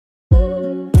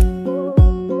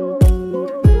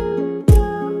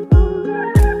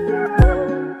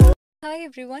Hi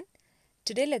everyone.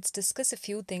 Today let's discuss a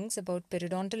few things about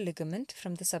periodontal ligament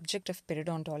from the subject of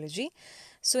periodontology.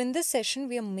 So in this session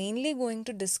we are mainly going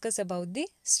to discuss about the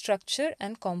structure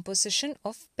and composition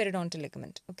of periodontal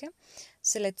ligament. Okay.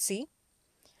 So let's see.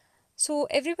 So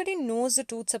everybody knows the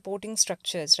tooth supporting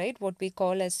structures, right? What we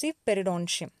call as the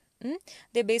periodontium.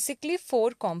 They're basically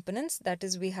four components. That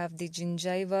is, we have the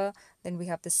gingiva, then we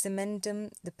have the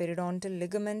cementum, the periodontal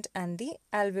ligament, and the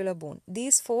alveolar bone.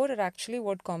 These four are actually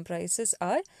what comprises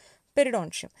our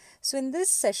periodontium. So in this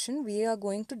session, we are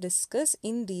going to discuss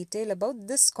in detail about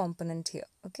this component here.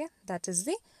 Okay, that is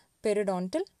the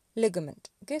periodontal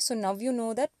ligament. Okay, so now you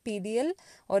know that PDL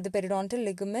or the periodontal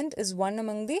ligament is one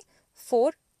among the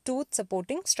four tooth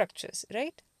supporting structures,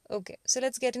 right? Okay, so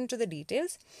let's get into the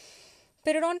details.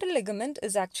 Periodontal ligament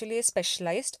is actually a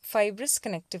specialized fibrous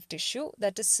connective tissue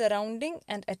that is surrounding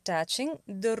and attaching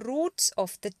the roots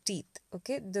of the teeth,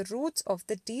 okay, the roots of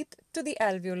the teeth to the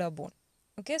alveolar bone.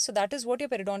 Okay, so that is what your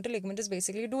periodontal ligament is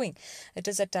basically doing. It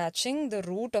is attaching the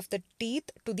root of the teeth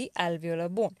to the alveolar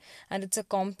bone, and it's a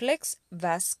complex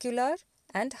vascular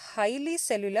and highly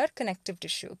cellular connective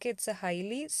tissue. Okay, it's a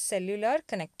highly cellular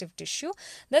connective tissue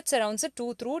that surrounds the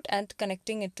tooth root and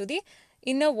connecting it to the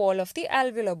inner wall of the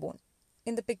alveolar bone.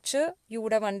 In the picture, you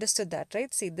would have understood that,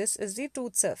 right? See, this is the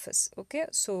tooth surface, okay?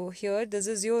 So here, this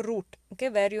is your root, okay,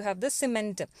 where you have the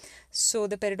cementum. So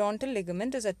the periodontal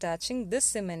ligament is attaching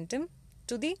this cementum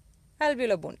to the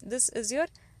alveolar bone. This is your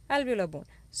alveolar bone.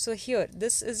 So here,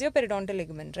 this is your periodontal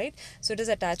ligament, right? So it is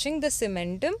attaching the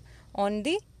cementum on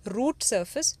the root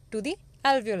surface to the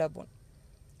alveolar bone.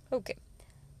 Okay.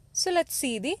 So let's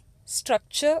see the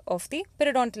structure of the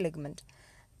periodontal ligament.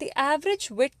 The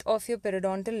average width of your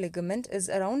periodontal ligament is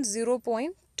around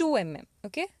 0.2 mm,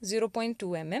 okay, 0.2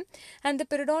 mm, and the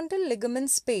periodontal ligament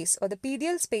space or the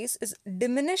PDL space is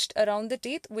diminished around the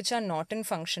teeth which are not in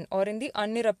function or in the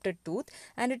unerupted tooth,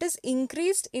 and it is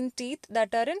increased in teeth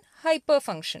that are in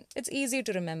hyperfunction. It's easy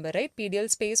to remember, right?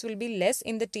 PDL space will be less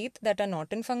in the teeth that are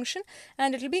not in function,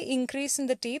 and it will be increased in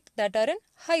the teeth that are in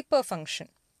hyperfunction.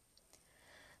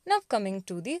 Now coming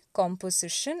to the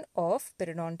composition of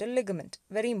periodontal ligament.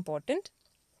 Very important.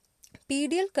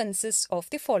 PDL consists of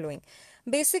the following.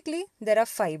 Basically, there are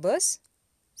fibers,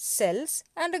 cells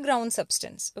and a ground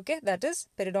substance. Okay, that is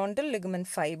periodontal ligament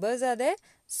fibers are there,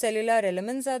 cellular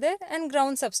elements are there and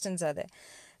ground substance are there.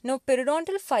 Now,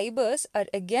 periodontal fibers are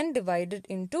again divided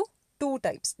into two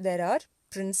types. There are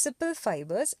principal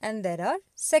fibers and there are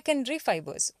secondary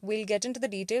fibers. We'll get into the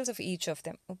details of each of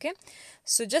them. Okay,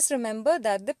 so just remember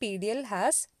that the PDL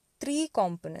has three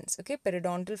components. Okay,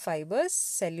 periodontal fibers,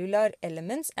 cellular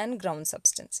elements and ground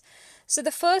substance. So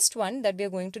the first one that we are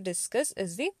going to discuss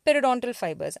is the periodontal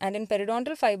fibers, and in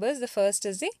periodontal fibers the first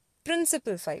is the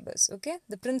principal fibers. Okay,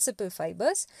 the principal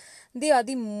fibers, they are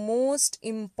the most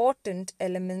important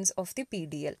elements of the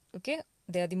PDL. Okay,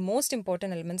 they are the most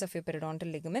important elements of your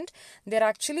periodontal ligament. They are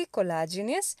actually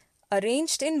collagenous,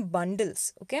 arranged in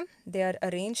bundles. Okay, they are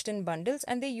arranged in bundles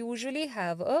and they usually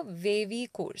have a wavy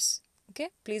course. Okay,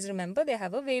 please remember they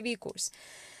have a wavy course.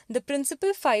 The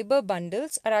principal fiber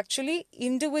bundles are actually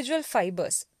individual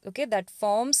fibers, okay, that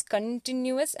forms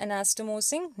continuous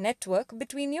anastomosing network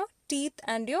between your teeth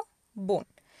and your bone.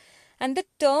 And the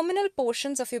terminal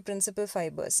portions of your principal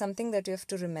fibers, something that you have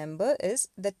to remember is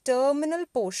the terminal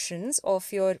portions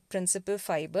of your principal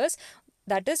fibers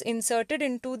that is inserted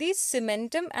into the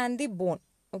cementum and the bone.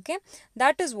 Okay,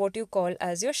 that is what you call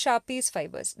as your Sharpie's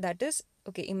fibers. That is,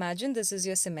 okay, imagine this is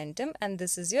your cementum and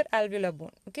this is your alveolar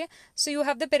bone. Okay, so you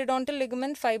have the periodontal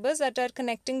ligament fibers that are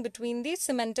connecting between the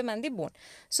cementum and the bone.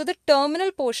 So the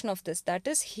terminal portion of this, that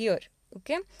is here,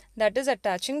 okay, that is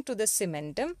attaching to the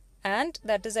cementum and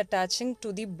that is attaching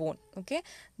to the bone. Okay,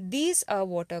 these are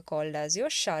what are called as your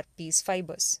Sharpie's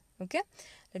fibers. Okay,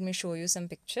 let me show you some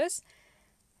pictures.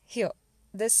 Here,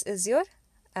 this is your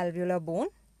alveolar bone.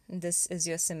 This is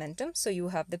your cementum. So you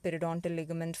have the periodontal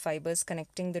ligament fibers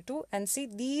connecting the two, and see,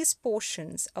 these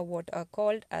portions are what are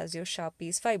called as your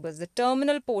Sharpie's fibers, the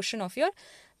terminal portion of your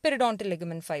periodontal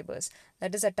ligament fibers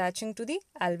that is attaching to the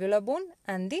alveolar bone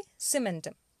and the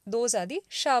cementum. Those are the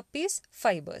Sharpie's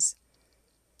fibers.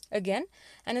 Again,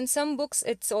 and in some books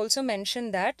it's also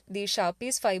mentioned that the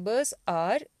Sharpie's fibers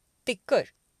are thicker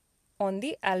on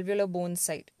the alveolar bone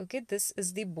side. Okay, this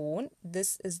is the bone,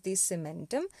 this is the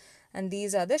cementum, and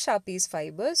these are the Sharpie's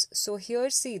fibers. So here,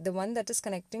 see, the one that is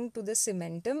connecting to the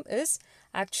cementum is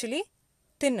actually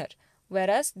thinner,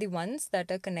 whereas the ones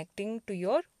that are connecting to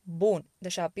your bone, the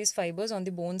Sharpie's fibers on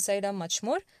the bone side, are much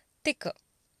more thicker.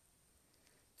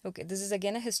 Okay, this is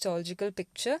again a histological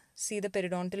picture. See, the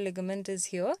periodontal ligament is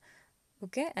here.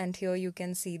 Okay, and here you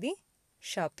can see the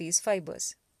Sharpie's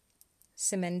fibers.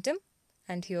 Cementum,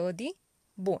 and here the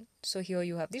bone. So here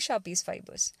you have the Sharpie's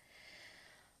fibers.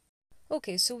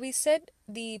 Okay, so we said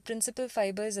the principal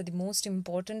fibers are the most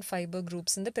important fiber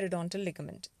groups in the periodontal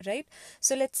ligament, right?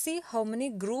 So let's see how many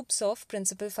groups of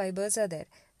principal fibers are there.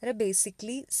 There are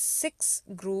basically 6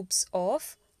 groups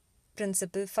of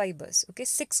principal fibers. Okay,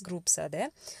 6 groups are there.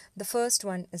 The first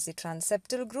one is the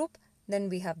transeptal group. Then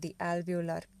we have the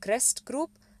alveolar crest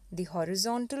group, the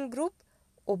horizontal group,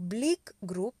 oblique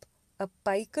group,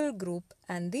 apical group,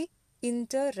 and the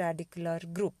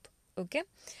interradicular group. Okay.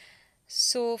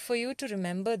 So for you to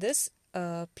remember this,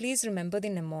 please remember the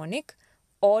mnemonic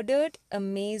ordered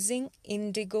amazing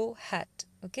indigo hat.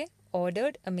 Okay,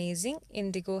 ordered amazing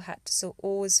indigo hat. So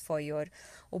O is for your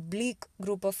oblique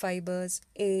group of fibers,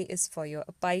 A is for your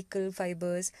apical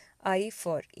fibers, I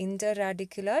for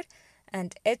interradicular,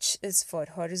 and H is for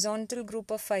horizontal group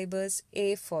of fibers,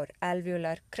 A for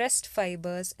alveolar crest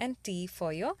fibers, and T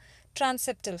for your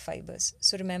transeptal fibers.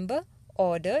 So remember,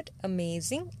 ordered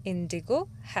amazing indigo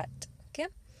hat. Okay.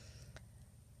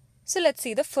 So let's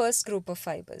see the first group of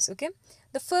fibers. Okay.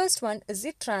 The first one is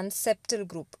the transeptal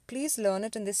group. Please learn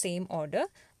it in the same order.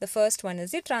 The first one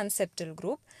is the transeptal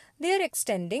group. They are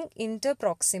extending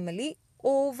interproximally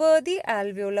over the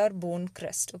alveolar bone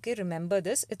crest. Okay, remember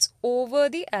this. It's over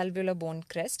the alveolar bone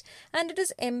crest and it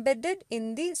is embedded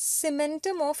in the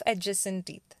cementum of adjacent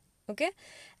teeth. Okay,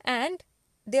 and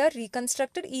they are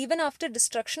reconstructed even after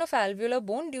destruction of alveolar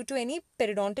bone due to any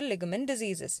periodontal ligament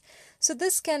diseases. So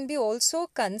this can be also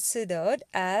considered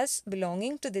as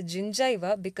belonging to the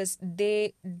gingiva because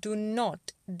they do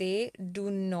not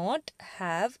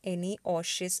have any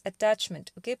osseous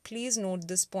attachment. Okay, please note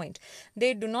this point.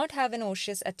 They do not have an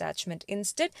osseous attachment.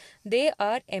 Instead, they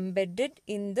are embedded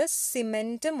in the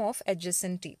cementum of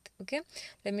adjacent teeth. Okay,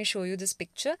 let me show you this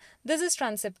picture. This is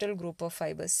transeptal group of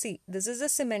fibers. See, this is the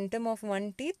cementum of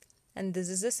one teeth and this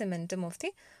is the cementum of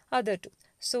the other tooth.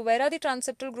 So where are the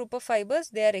transeptal group of fibers?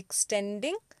 They are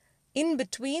extending in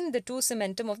between the two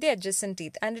cementum of the adjacent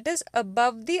teeth and it is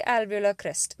above the alveolar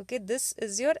crest. Okay, this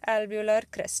is your alveolar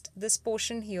crest. This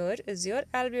portion here is your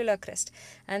alveolar crest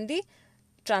and the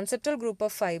transeptal group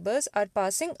of fibers are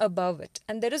passing above it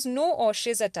and there is no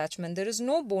osseous attachment. There is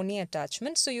no bony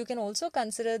attachment. So you can also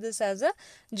consider this as a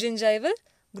gingival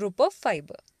group of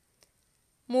fiber.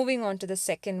 Moving on to the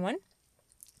second one,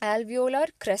 alveolar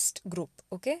crest group.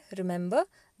 Okay, remember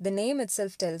the name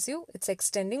itself tells you it's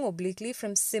extending obliquely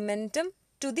from cementum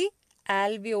to the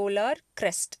alveolar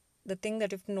crest. The thing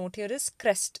that you have to note here is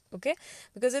crest, okay,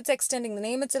 because it's extending. The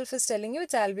name itself is telling you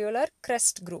it's alveolar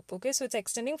crest group, okay, so it's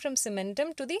extending from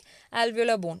cementum to the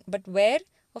alveolar bone. But where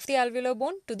of the alveolar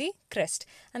bone? To the crest.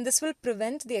 And this will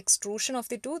prevent the extrusion of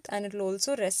the tooth and it will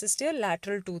also resist your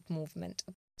lateral tooth movement.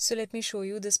 So let me show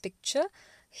you this picture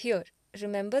here.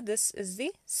 Remember, this is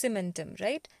the cementum,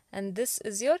 right? And this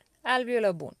is your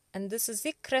alveolar bone and this is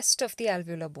the crest of the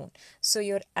alveolar bone. So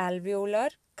your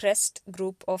alveolar crest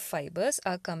group of fibers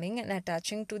are coming and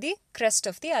attaching to the crest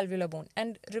of the alveolar bone.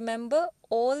 And remember,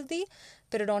 all the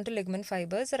periodontal ligament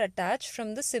fibers are attached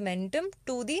from the cementum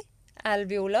to the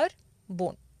alveolar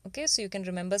bone. Okay, so you can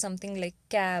remember something like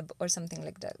cab or something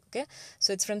like that. Okay,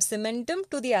 so it's from cementum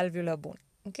to the alveolar bone.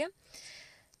 Okay,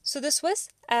 so this was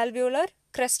alveolar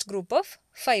crest group of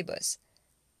fibers.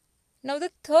 Now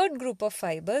the third group of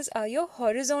fibers are your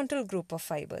horizontal group of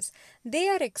fibers. They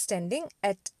are extending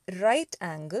at right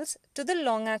angles to the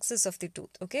long axis of the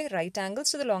tooth. Okay, right angles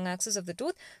to the long axis of the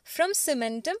tooth from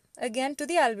cementum again to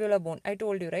the alveolar bone. I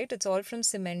told you, right? It's all from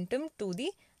cementum to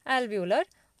the alveolar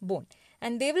bone.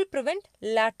 And they will prevent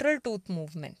lateral tooth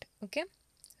movement. Okay.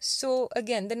 So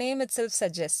again, the name itself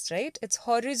suggests, right? It's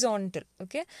horizontal.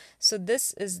 Okay. So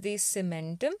this is the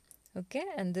cementum. Okay.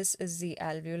 And this is the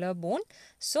alveolar bone.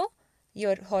 So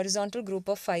your horizontal group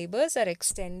of fibers are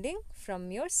extending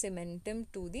from your cementum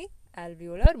to the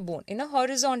alveolar bone in a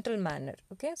horizontal manner.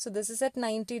 Okay, so this is at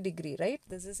 90 degree, right?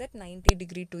 This is at 90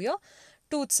 degree to your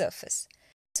tooth surface.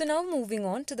 So now moving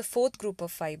on to the fourth group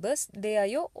of fibers, they are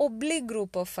your oblique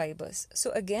group of fibers.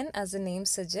 So again, as the name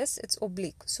suggests, it's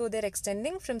oblique. So they're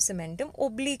extending from cementum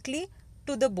obliquely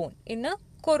to the bone in a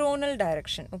coronal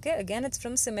direction. Okay, again it's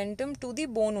from cementum to the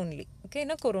bone only. Okay,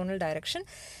 in a coronal direction,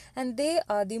 and they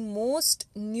are the most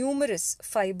numerous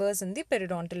fibers in the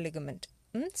periodontal ligament.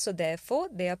 So therefore,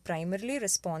 they are primarily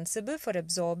responsible for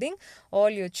absorbing all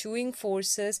your chewing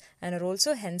forces and are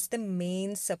also hence the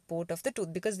main support of the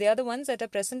tooth because they are the ones that are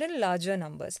present in larger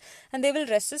numbers and they will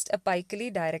resist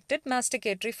apically directed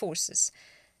masticatory forces.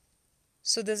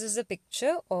 So this is a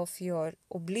picture of your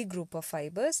oblique group of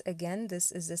fibers. Again,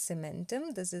 this is the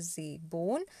cementum, this is the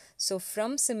bone. So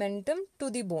from cementum to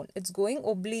the bone, it's going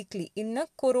obliquely in a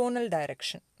coronal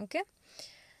direction. Okay.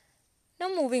 Now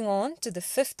moving on to the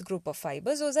fifth group of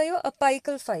fibers, those are your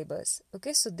apical fibers.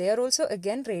 Okay, so they are also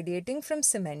again radiating from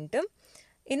cementum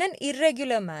in an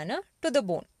irregular manner to the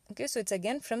bone. Okay, so it's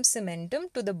again from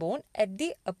cementum to the bone at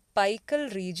the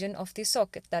apical region of the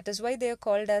socket. That is why they are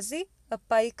called as the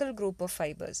apical group of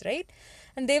fibers, right?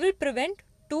 And they will prevent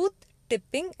tooth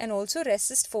tipping and also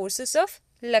resist forces of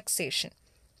luxation.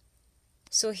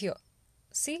 So here,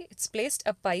 see, it's placed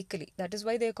apically. That is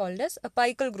why they are called as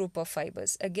apical group of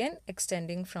fibers. Again,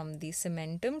 extending from the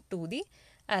cementum to the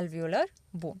alveolar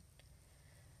bone.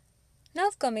 Now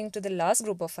coming to the last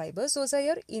group of fibers, those are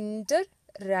your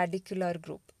interradicular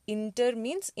group. Inter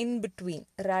means in between.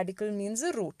 Radical means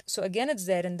a root. So again, it's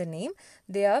there in the name.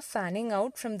 They are fanning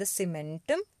out from the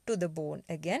cementum to the bone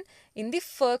again in the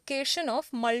furcation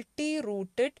of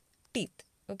multi-rooted teeth.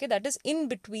 Okay, that is in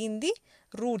between the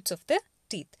roots of the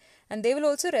teeth. And they will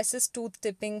also resist tooth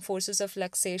tipping, forces of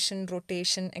luxation,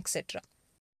 rotation, etc.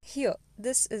 Here,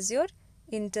 this is your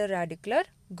interradicular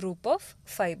group of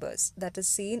fibers that is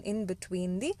seen in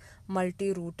between the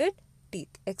multi-rooted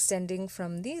teeth, extending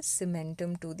from the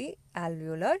cementum to the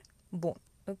alveolar bone.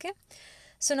 Okay.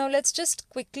 So now let's just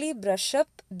quickly brush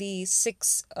up the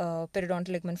 6 periodontal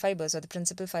ligament fibers, or the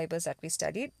principal fibers that we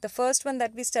studied. The first one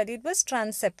that we studied was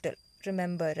transeptal.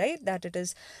 Remember, right, that it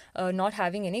is not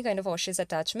having any kind of osseous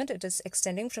attachment. It is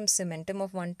extending from cementum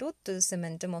of one tooth to the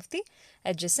cementum of the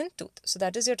adjacent tooth. So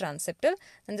that is your transeptal.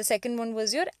 And the second one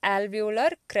was your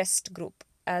alveolar crest group.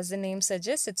 As the name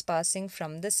suggests, it's passing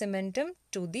from the cementum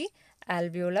to the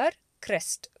alveolar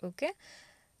crest. Okay,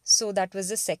 so that was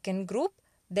the second group.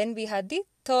 Then we had the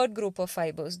third group of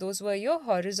fibers. Those were your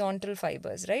horizontal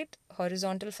fibers, right?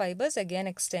 Horizontal fibers again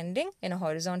extending in a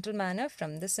horizontal manner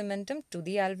from the cementum to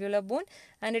the alveolar bone,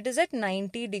 and it is at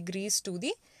 90 degrees to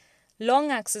the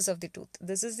long axis of the tooth.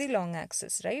 This is the long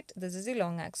axis, right? This is the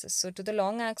long axis. So to the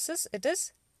long axis, it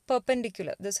is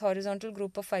perpendicular. This horizontal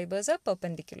group of fibers are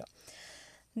perpendicular.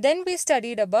 Then we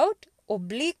studied about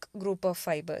oblique group of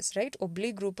fibers, right?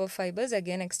 Oblique group of fibers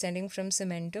again extending from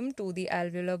cementum to the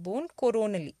alveolar bone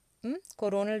coronally.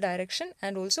 Coronal direction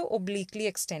and also obliquely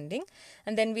extending.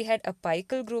 And then we had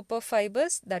apical group of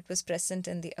fibers that was present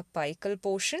in the apical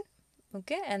portion.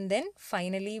 Okay, and then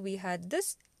finally we had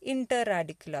this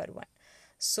interradicular one.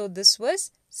 So this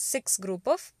was 6 group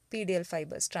of PDL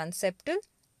fibers: transeptal,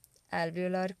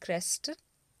 alveolar crest,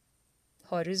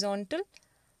 horizontal,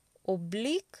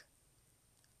 oblique,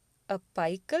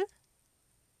 apical,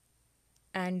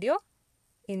 and your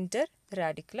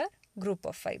interradicular group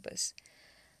of fibers.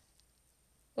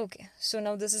 Okay, so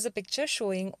now this is a picture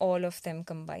showing all of them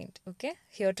combined. Okay,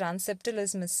 here transeptal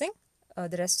is missing,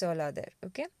 the rest all are there.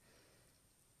 Okay,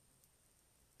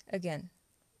 again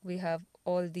we have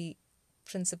all the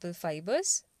principal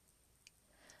fibers.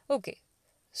 Okay,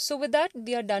 so with that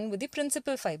we are done with the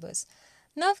principal fibers.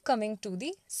 Now coming to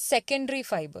the secondary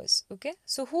fibers. Okay,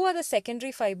 so who are the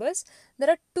secondary fibers? There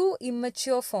are 2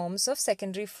 immature forms of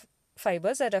secondary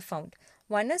fibers that are found.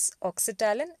 One is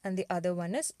oxytalin and the other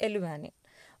one is eluanine.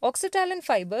 Oxytalin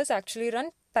fibers actually run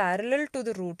parallel to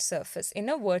the root surface in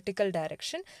a vertical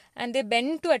direction, and they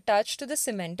bend to attach to the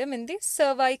cementum in the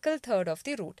cervical third of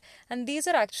the root, and these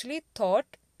are actually thought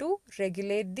to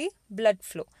regulate the blood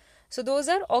flow. So those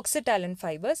are oxytalin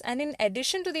fibers, and in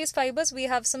addition to these fibers we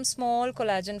have some small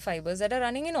collagen fibers that are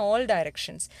running in all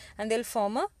directions, and they'll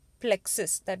form a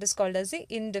plexus that is called as the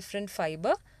indifferent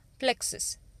fiber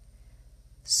plexus.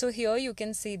 So here you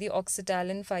can see the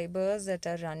oxytalin fibers that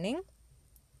are running,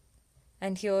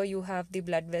 and here you have the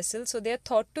blood vessels. So they are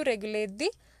thought to regulate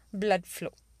the blood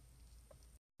flow.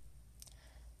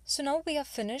 So now we have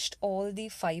finished all the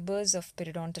fibers of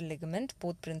periodontal ligament,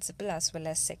 both principal as well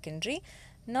as secondary.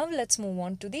 Now let's move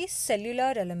on to the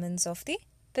cellular elements of the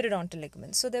periodontal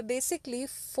ligament. So there are basically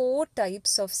 4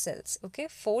 types of cells. Okay,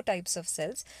 4 types of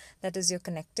cells. That is your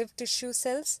connective tissue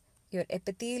cells, your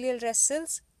epithelial rest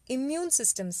cells, immune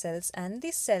system cells, and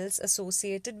the cells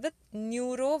associated with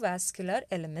neurovascular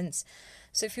elements.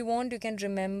 So if you want, you can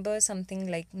remember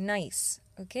something like NICE.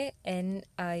 Okay,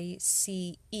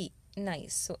 N-I-C-E,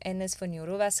 NICE. So N is for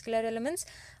neurovascular elements,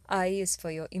 I is for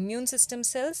your immune system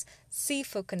cells, C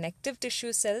for connective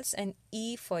tissue cells, and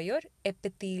E for your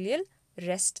epithelial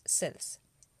rest cells.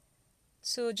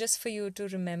 So just for you to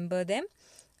remember them,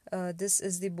 this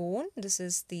is the bone, this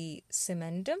is the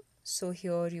cementum. So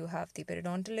here you have the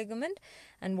periodontal ligament.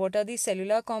 And what are the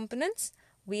cellular components?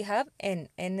 We have N.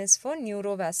 N is for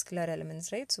neurovascular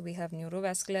elements, right? So we have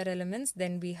neurovascular elements.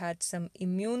 Then we had some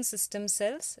immune system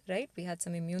cells, right? We had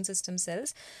some immune system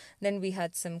cells. Then we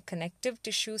had some connective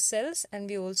tissue cells. And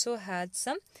we also had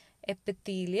some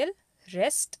epithelial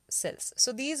rest cells.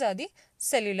 So these are the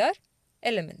cellular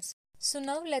elements. So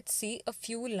now let's see a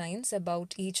few lines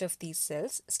about each of these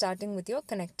cells, starting with your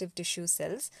connective tissue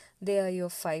cells. They are your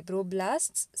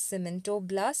fibroblasts,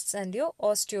 cementoblasts, and your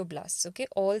osteoblasts. Okay,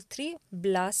 all three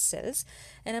blast cells.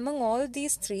 And among all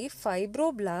these three,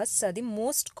 fibroblasts are the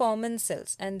most common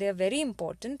cells, and they are very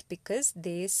important because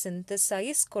they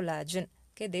synthesize collagen.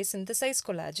 Okay, they synthesize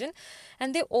collagen,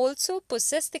 and they also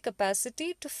possess the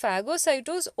capacity to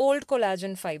phagocytose old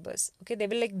collagen fibers. Okay, they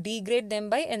will like degrade them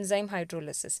by enzyme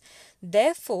hydrolysis.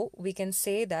 Therefore, we can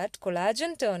say that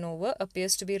collagen turnover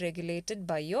appears to be regulated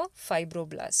by your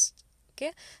fibroblasts.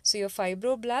 Okay, so your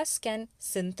fibroblasts can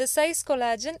synthesize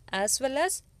collagen as well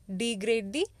as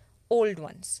degrade the old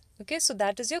ones. Okay, so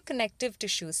that is your connective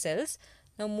tissue cells.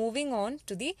 Now moving on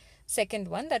to the second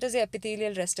one, that is the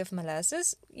epithelial rest of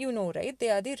molasses. You know, right? They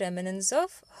are the remnants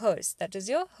of hers. That is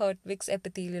your Hertwig's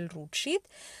epithelial root sheath.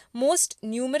 Most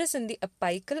numerous in the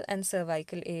apical and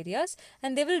cervical areas,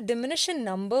 and they will diminish in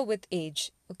number with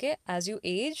age. Okay, as you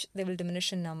age, they will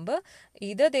diminish in number.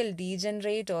 Either they'll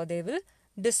degenerate or they will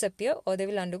disappear, or they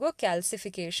will undergo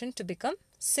calcification to become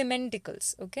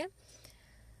cementicles. Okay.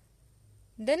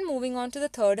 Then moving on to the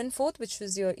third and fourth, which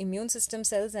was your immune system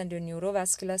cells and your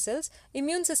neurovascular cells.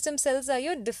 Immune system cells are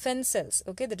your defense cells.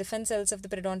 Okay, the defense cells of the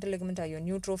periodontal ligament are your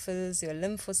neutrophils, your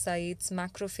lymphocytes,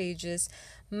 macrophages,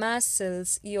 mast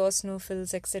cells,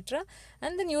 eosinophils, etc.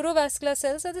 And the neurovascular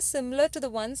cells are the similar to the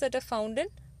ones that are found in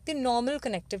the normal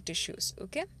connective tissues.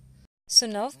 Okay. So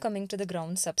now coming to the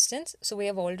ground substance. So we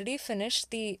have already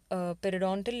finished the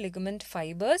periodontal ligament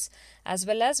fibers, as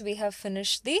well as we have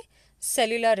finished the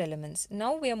cellular elements.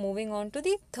 Now we are moving on to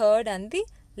the third and the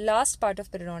last part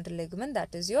of periodontal ligament,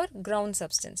 that is your ground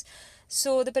substance.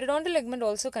 So the periodontal ligament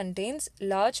also contains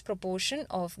large proportion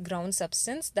of ground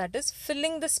substance that is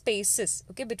filling the spaces,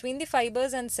 okay, between the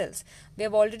fibers and cells. We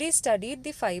have already studied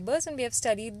the fibers and we have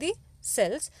studied the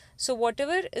cells. So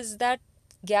whatever is that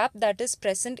gap that is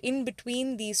present in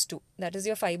between these two, that is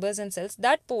your fibers and cells,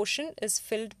 that portion is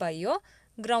filled by your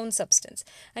ground substance.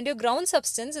 And your ground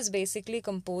substance is basically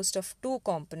composed of two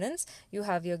components. You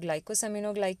have your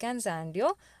glycosaminoglycans and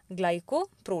your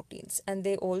glycoproteins, and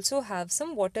they also have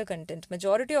some water content.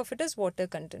 Majority of it is water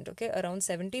content. Okay, around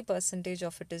 70%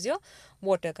 of it is your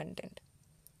water content.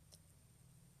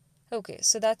 Okay,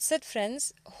 so that's it,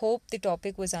 friends. Hope the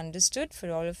topic was understood for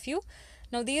all of you.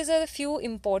 Now these are the few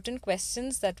important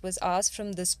questions that was asked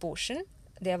from this portion.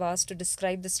 They have asked to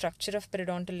describe the structure of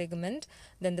periodontal ligament,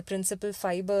 then the principal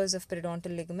fibers of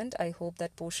periodontal ligament. I hope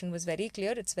that portion was very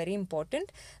clear. It's very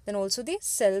important. Then also the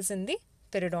cells in the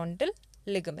periodontal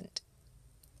ligament.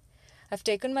 I've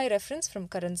taken my reference from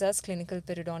Karanza's Clinical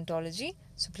Periodontology.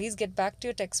 So please get back to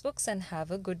your textbooks and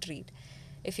have a good read.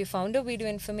 If you found our video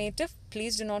informative,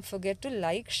 please do not forget to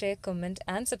like, share, comment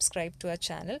and subscribe to our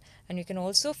channel. And you can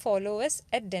also follow us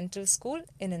at Dental School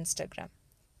in Instagram.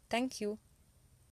 Thank you.